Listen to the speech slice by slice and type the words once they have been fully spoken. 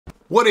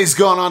What is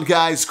going on,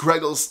 guys?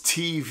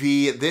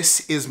 GregglesTV.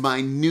 This is my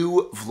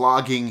new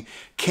vlogging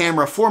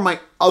camera for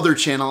my other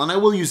channel, and I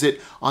will use it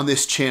on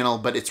this channel,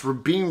 but it's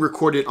being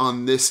recorded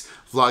on this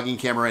vlogging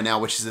camera right now,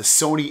 which is a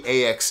Sony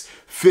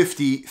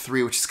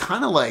AX53, which is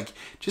kind of like,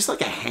 just like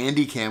a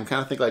handy cam,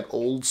 kind of think like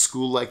old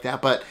school like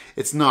that, but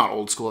it's not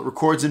old school. It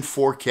records in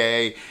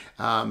 4K,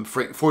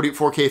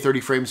 4K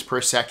 30 frames per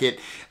second.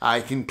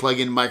 I can plug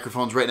in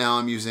microphones. Right now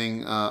I'm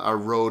using a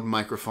Rode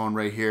microphone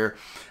right here.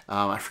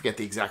 I forget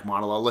the exact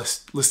model. I'll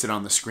list it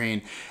on the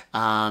screen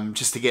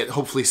just to get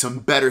hopefully some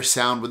better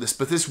sound with this.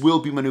 But this will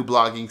be my new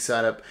vlogging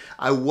setup.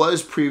 I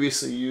was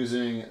previously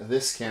using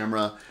this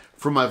camera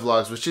for my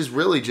vlogs, which is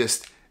really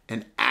just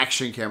an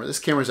action camera. This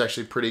camera is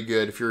actually pretty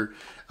good. If you're,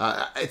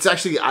 it's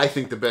actually, I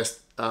think, the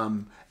best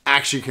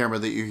action camera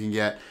that you can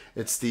get.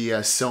 It's the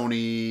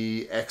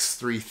Sony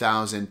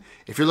AX53.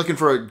 If you're looking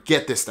for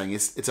get this thing,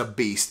 it's a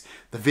beast.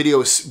 The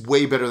video is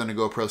way better than a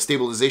GoPro.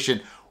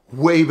 Stabilization,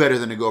 way better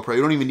than a GoPro.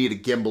 You don't even need a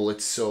gimbal.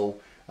 It's so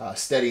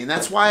steady. And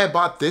that's why I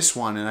bought this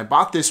one. And I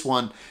bought this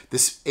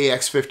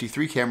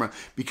AX53 camera,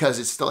 because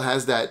it still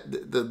has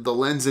that, the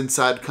lens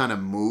inside kind of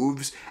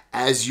moves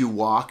as you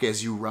walk,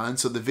 as you run.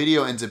 So the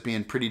video ends up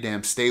being pretty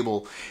damn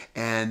stable.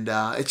 And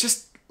it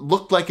just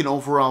looked like an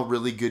overall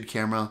really good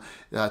camera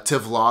to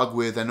vlog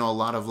with. I know a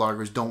lot of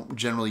vloggers don't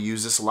generally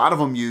use this. A lot of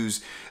them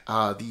use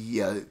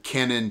the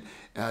Canon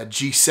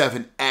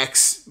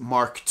G7X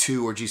Mark II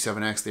or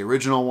G7X, the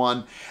original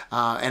one.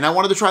 And I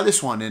wanted to try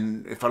this one,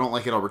 and if I don't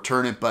like it, I'll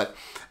return it. But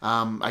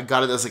I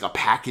got it as like a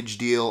package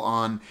deal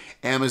on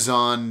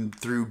Amazon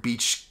through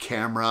Beach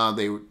Camera.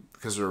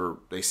 Because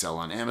they sell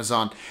on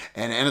Amazon,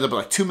 and it ended up with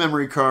like 2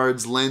 memory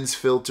cards, lens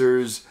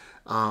filters,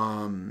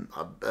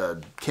 a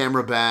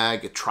camera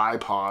bag, a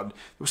tripod. There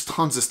was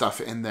tons of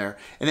stuff in there,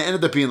 and it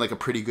ended up being like a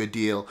pretty good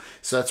deal.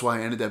 So that's why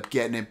I ended up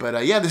getting it.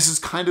 But yeah, this is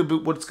kind of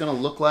what it's gonna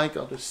look like.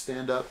 I'll just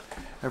stand up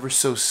ever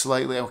so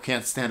slightly. I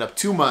can't stand up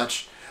too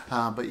much,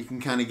 but you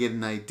can kind of get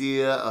an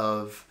idea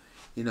of,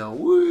 you know,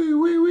 what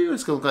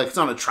it's gonna look like. It's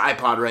on a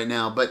tripod right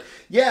now, but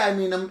yeah, I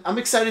mean, I'm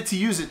excited to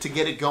use it, to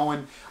get it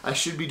going. I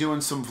should be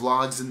doing some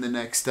vlogs in the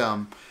next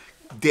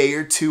day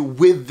or two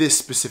with this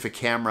specific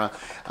camera.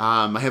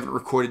 I haven't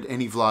recorded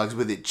any vlogs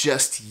with it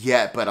just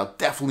yet, but I'll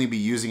definitely be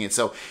using it.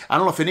 So I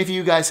don't know if any of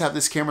you guys have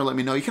this camera, let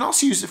me know. You can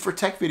also use it for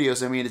tech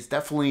videos. I mean, it's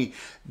definitely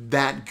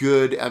that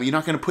good. I mean, you're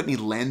not gonna put any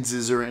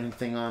lenses or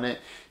anything on it.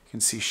 You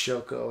can see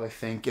Shoko, I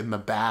think, in the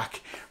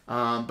back.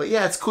 But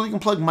yeah, it's cool. You can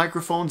plug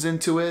microphones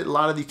into it.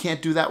 You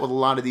can't do that with a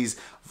lot of these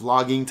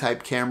vlogging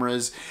type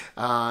cameras.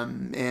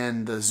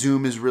 And the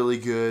zoom is really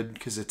good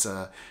because it's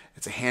a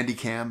handy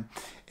cam.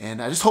 And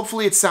just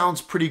hopefully it sounds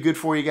pretty good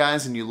for you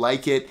guys and you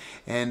like it.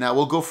 And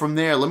we'll go from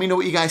there. Let me know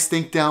what you guys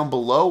think down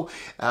below.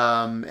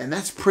 And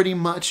that's pretty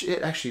much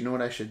it. Actually, you know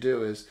what I should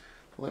do is,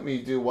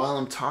 while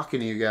I'm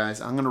talking to you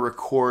guys, I'm going to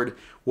record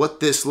what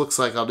this looks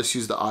like. I'll just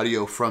use the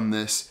audio from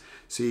this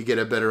so you get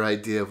a better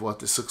idea of what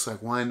this looks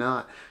like. Why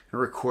not? I'm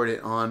going to record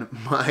it on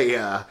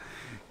my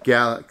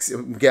Galaxy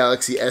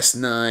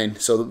S9.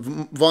 So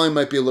the volume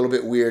might be a little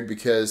bit weird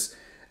because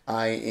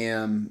I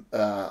am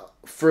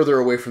further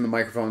away from the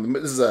microphone. I'm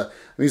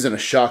using a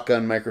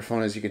shotgun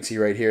microphone, as you can see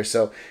right here.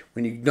 So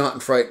when you're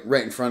not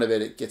right in front of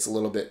it, it gets a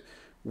little bit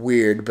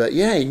weird. But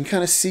yeah, you can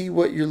kind of see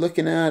what you're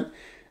looking at.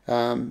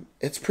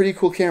 It's a pretty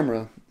cool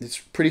camera. It's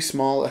pretty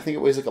small. I think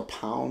it weighs like a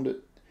pound,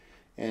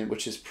 and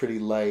which is pretty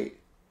light.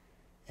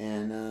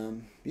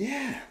 And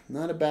yeah,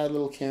 not a bad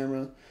little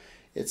camera.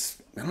 I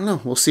don't know.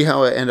 We'll see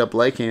how I end up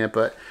liking it,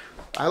 but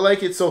I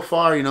like it so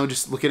far. You know,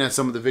 just looking at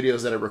some of the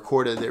videos that I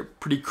recorded, they're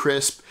pretty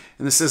crisp.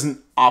 And this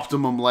isn't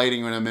optimum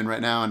lighting when I'm in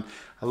right now. And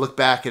I look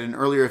back at an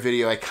earlier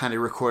video I kind of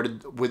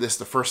recorded with this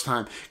the first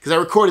time, because I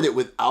recorded it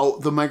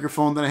without the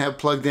microphone that I have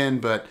plugged in.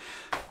 But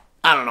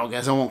I don't know,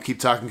 guys. I won't keep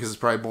talking because it's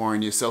probably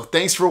boring you. So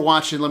thanks for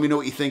watching. Let me know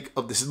what you think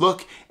of this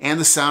look and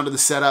the sound of the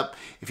setup.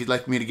 If you'd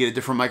like me to get a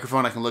different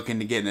microphone, I can look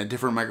into getting a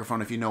different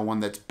microphone if you know one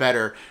that's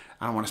better.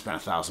 I don't want to spend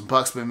 $1,000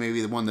 bucks, but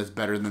maybe the one that's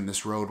better than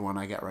this Rode one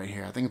I got right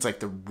here. I think it's like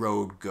the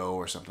Rode Go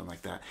or something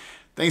like that.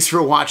 Thanks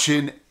for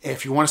watching.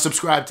 If you want to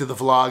subscribe to the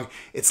vlog,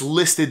 it's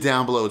listed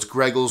down below. It's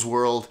Greggles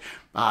World.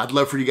 I'd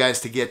love for you guys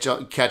to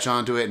catch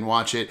on to it and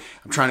watch it.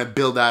 I'm trying to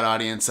build that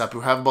audience up.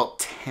 We have about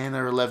 10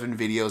 or 11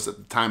 videos at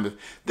the time of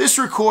this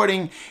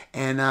recording,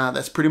 and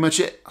that's pretty much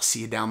it. I'll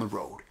see you down the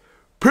road.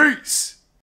 Peace!